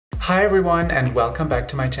Hi everyone and welcome back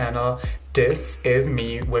to my channel. This is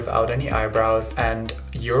me without any eyebrows and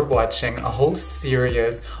you're watching a whole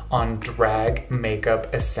series on drag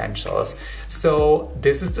makeup essentials. So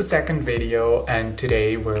this is the second video and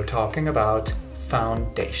today we're talking about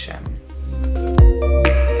foundation.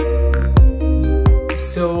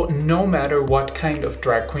 So no matter what kind of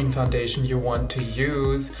drag queen foundation you want to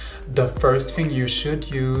use, the first thing you should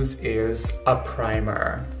use is a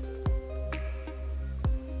primer.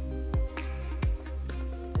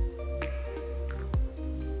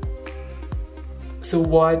 So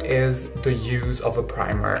what is the use of a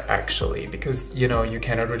primer actually? Because you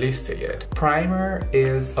cannot really see it. Primer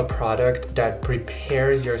is a product that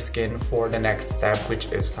prepares your skin for the next step, which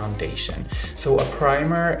is foundation. So a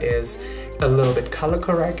primer is a little bit color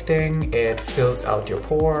correcting, it fills out your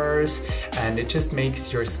pores, and it just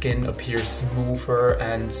makes your skin appear smoother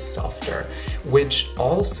and softer, which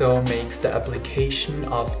also makes the application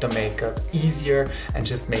of the makeup easier and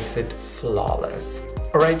just makes it flawless.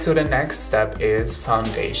 Alright, so the next step is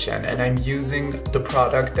foundation, and I'm using the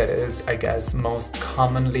product that is, I guess, most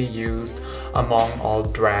commonly used among all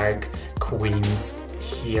drag queens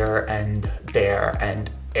here and there and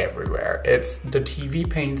everywhere. It's the TV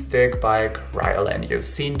Paintstick by Kryolan. You've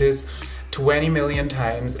seen this 20 million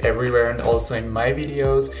times everywhere and also in my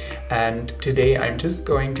videos, and today I'm just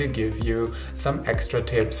going to give you some extra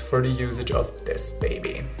tips for the usage of this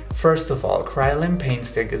baby. First of all, Kryolan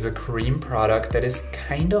Paintstick is a cream product that is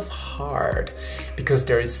kind of hard because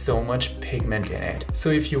there is so much pigment in it. So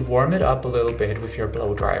if you warm it up a little bit with your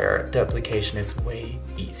blow dryer, the application is way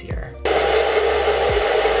easier.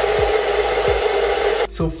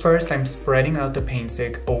 So first I'm spreading out the paint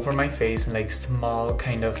stick over my face in like small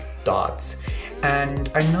kind of dots.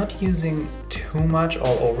 And I'm not using too much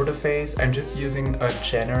all over the face, I'm just using a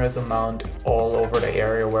generous amount all over the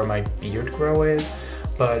area where my beard grow is,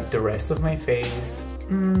 but the rest of my face,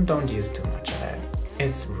 don't use too much of it.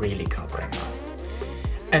 It's really covering up.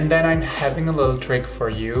 And then I'm having a little trick for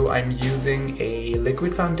you. I'm using a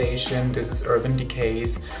liquid foundation. This is Urban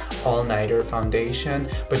Decay's All Nighter foundation,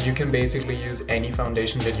 but you can basically use any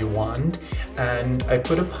foundation that you want. And I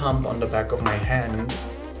put a pump on the back of my hand,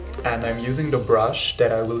 and I'm using the brush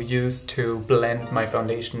that I will use to blend my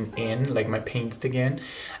foundation in, like my paint stick in.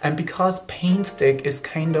 And because paint stick is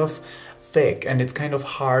kind of thick and it's kind of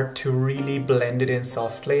hard to really blend it in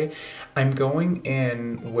softly, I'm going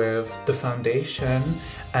in with the foundation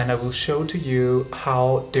and I will show to you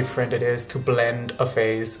how different it is to blend a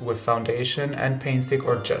face with foundation and paint stick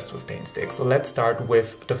or just with paint stick. So let's start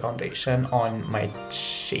with the foundation on my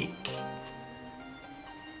cheek.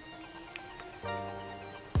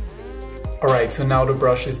 Alright, so now the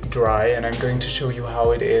brush is dry and I'm going to show you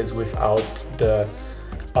how it is without the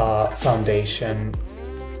foundation.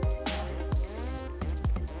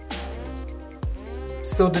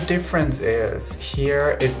 So the difference is,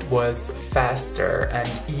 here it was faster and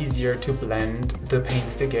easier to blend the paint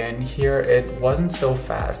stick in. Here it wasn't so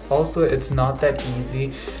fast. Also, it's not that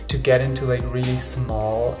easy to get into like really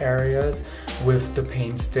small areas with the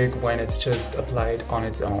paint stick when it's just applied on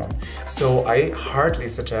its own. So I hardly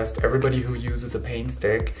suggest everybody who uses a paint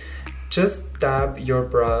stick just dab your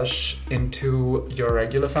brush into your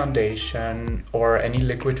regular foundation or any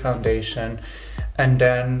liquid foundation and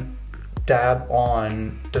then dab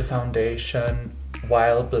on the foundation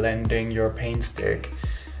while blending your paint stick.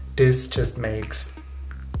 This just makes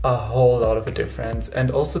a whole lot of a difference,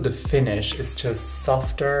 and also the finish is just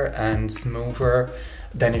softer and smoother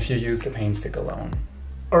than if you use the paint stick alone.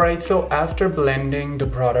 Alright, so after blending the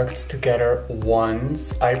products together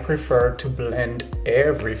once, I prefer to blend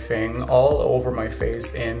everything all over my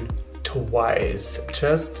face in twice,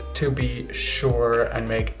 just to be sure and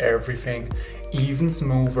make everything even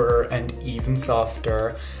smoother and even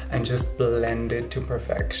softer and just blend it to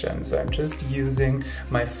perfection. So I'm just using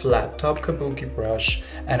my flat top kabuki brush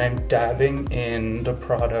and I'm dabbing in the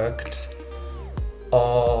product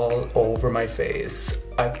all over my face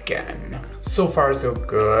again. So far so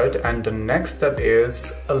good, and the next step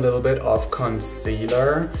is a little bit of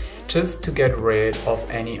concealer just to get rid of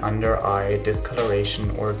any under eye discoloration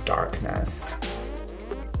or darkness.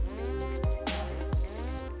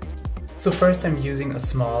 So first I'm using a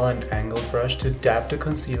small and angled brush to dab the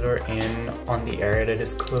concealer in on the area that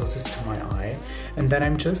is closest to my eye, and then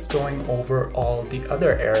I'm just going over all the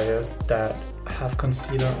other areas that have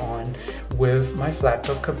concealer on with my flat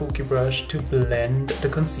top kabuki brush to blend the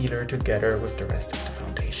concealer together with the rest of the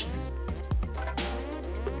foundation.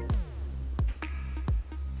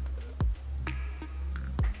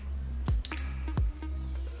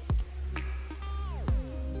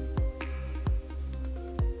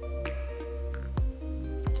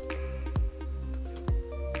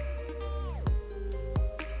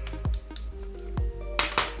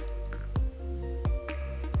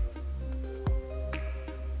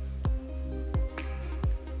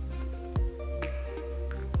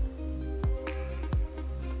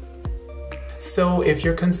 So if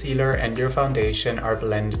your concealer and your foundation are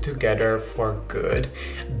blended together for good,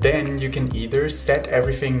 then you can either set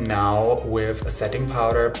everything now with a setting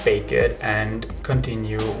powder, bake it, and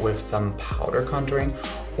continue with some powder contouring,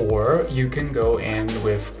 or you can go in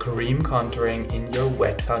with cream contouring in your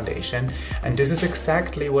wet foundation. And this is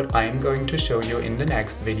exactly what I'm going to show you in the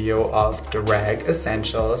next video of the Rag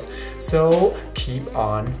Essentials, so keep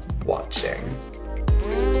on watching.